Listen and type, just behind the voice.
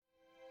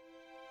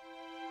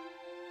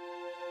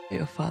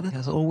Your father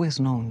has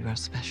always known you are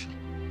special.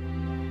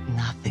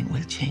 Nothing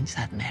will change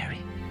that, Mary.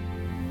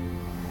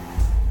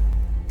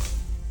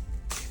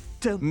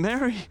 Tell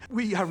Mary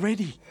we are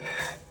ready.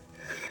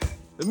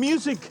 The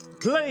music,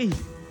 play!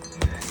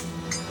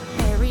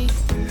 Mary,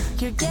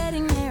 you're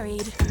getting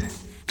married.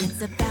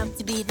 It's about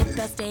to be the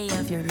best day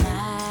of your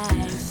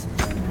life.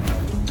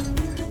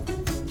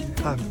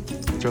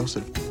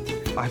 Joseph,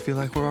 I feel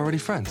like we're already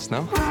friends,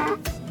 no? Mary,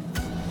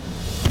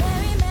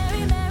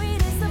 Mary,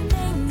 married is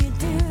something you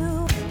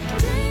do.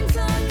 Dreams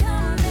are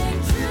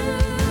coming true.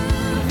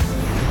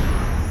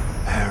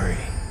 Harry,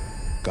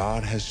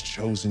 God has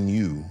chosen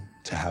you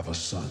to have a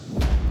son,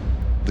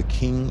 the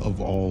King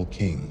of all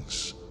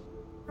kings.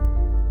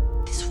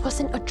 This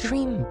wasn't a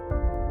dream.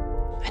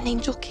 An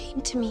angel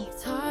came to me.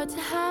 It's hard to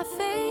have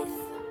faith.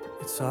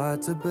 It's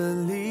hard to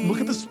believe.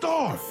 Look at the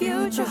star!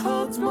 Future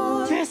holds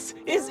more. This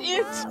is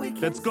it!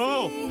 Let's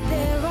go!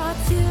 There are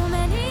too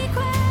many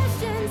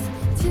questions,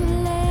 too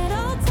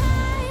little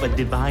time. A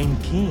divine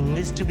king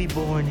is to be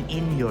born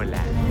in your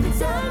land.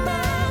 It's a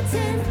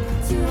mountain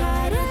too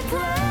high to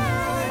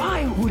climb.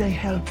 Why would I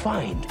help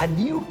find a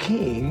new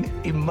king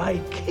in my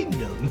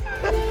kingdom?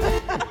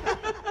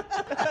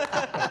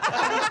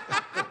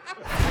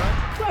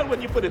 Well,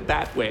 when you put it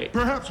that way.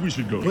 Perhaps we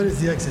should go. What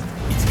is the exit?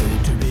 It's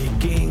going to be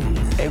king.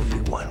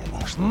 Everyone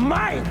wants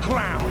my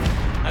crown.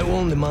 I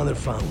want the mother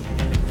found.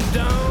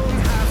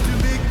 Don't have to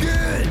be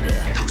good.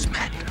 Those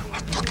men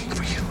are looking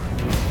for you.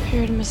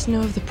 Herod must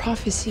know of the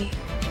prophecy.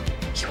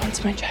 He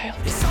wants my child.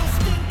 It's so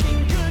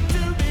stinking good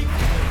to be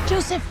king.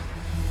 Joseph!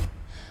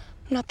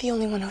 I'm not the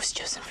only one who's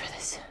chosen for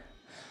this.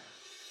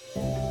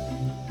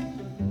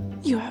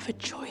 You have a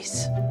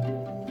choice.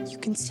 You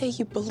can say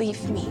you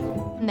believe me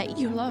and that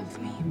you love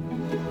me.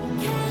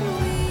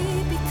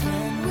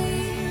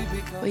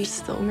 Will you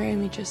still marry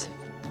me, Joseph?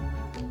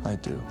 I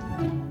do.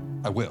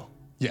 I will.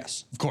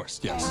 Yes, of course,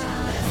 yes.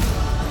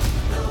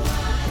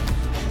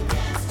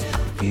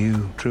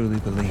 You truly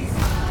believe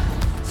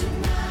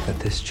that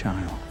this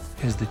child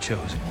is the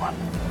chosen one?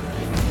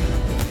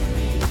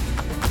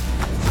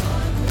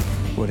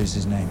 What is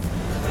his name?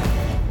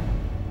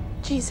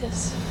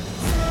 Jesus.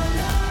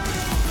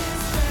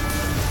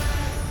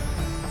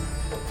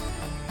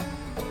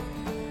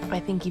 I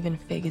think even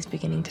Fig is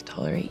beginning to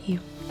tolerate you.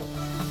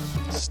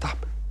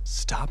 Stop.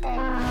 Stop.